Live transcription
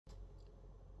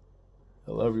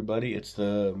Hello, everybody. It's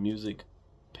the music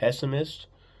Pessimist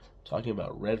talking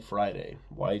about Red Friday,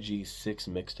 YG6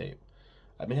 mixtape.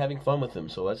 I've been having fun with them,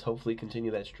 so let's hopefully continue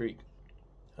that streak.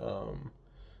 Um,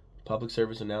 Public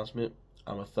service announcement: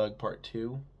 I'm a Thug Part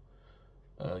 2.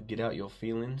 Get Out Your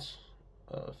Feelings,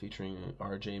 featuring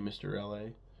RJ Mr.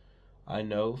 LA. I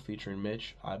Know, featuring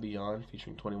Mitch. I Beyond,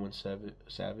 featuring 21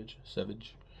 Savage.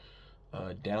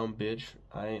 Down Bitch,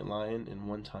 I Ain't Lying, and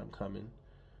One Time Coming.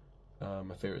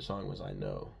 My favorite song was I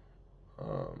Know,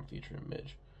 featuring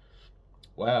Mitch.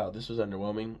 Wow, this was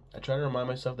underwhelming. I try to remind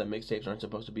myself that mixtapes aren't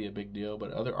supposed to be a big deal,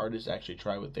 but other artists actually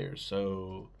try with theirs,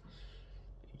 so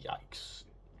yikes.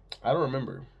 I don't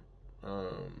remember.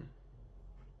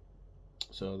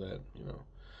 So that,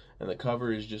 and the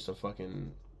cover is just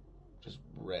just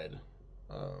red.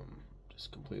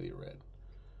 Just completely red.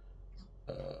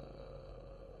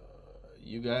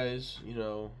 You guys,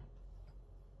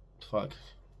 fuck.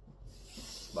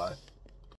 Bye.